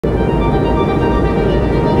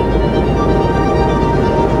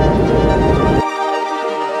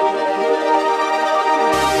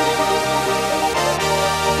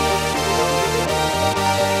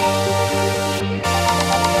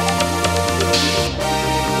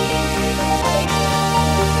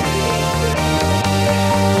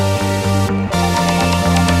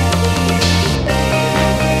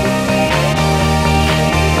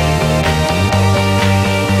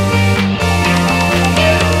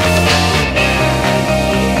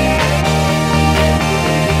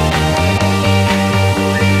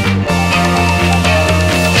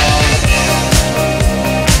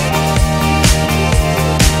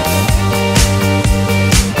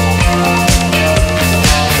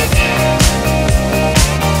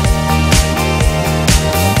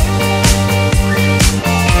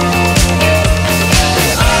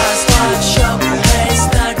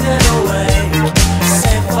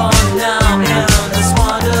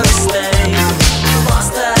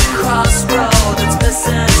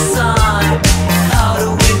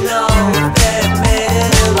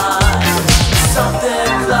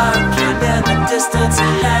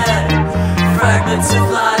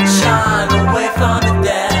sunshine away from the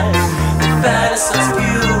dead. The fantasize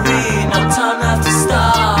fury, no time left to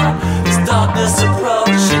stop. This darkness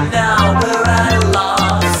approaching, now we're at a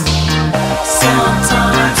loss.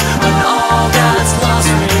 Sometimes when all that's lost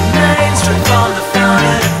remains, drink from the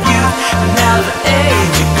fountain of youth and never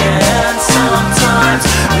age again. Sometimes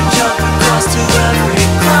we jump across to every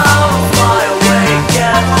cloud, fly away,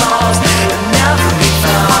 get lost and never be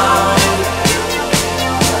found.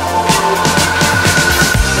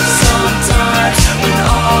 Sometimes when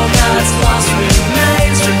all that's lost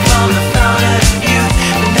remains, drink from the fountain of youth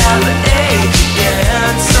and never age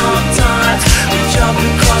again. Sometimes we jump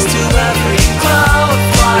across to every cloud,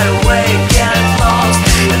 fly away, get lost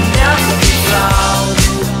and never be found.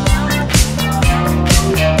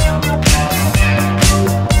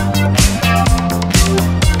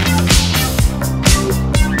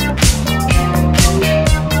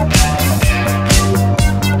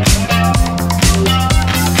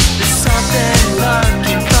 There's something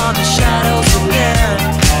lurking from the shadows within,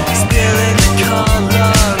 stealing the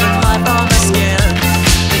color and life on my skin.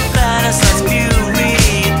 The fantasize beauty,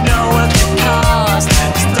 you know what the cost.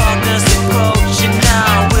 This darkness approaching,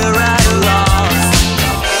 now we're at a loss.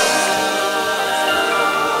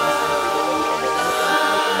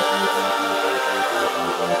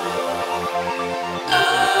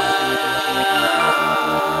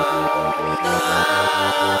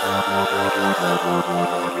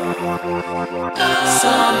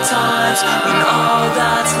 Sometimes when all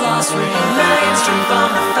that's lost remains, drink from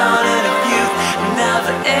the fountain of youth and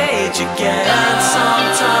never age again.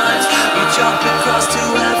 Sometimes we jump across to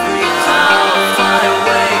every cloud, fly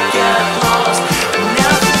away, get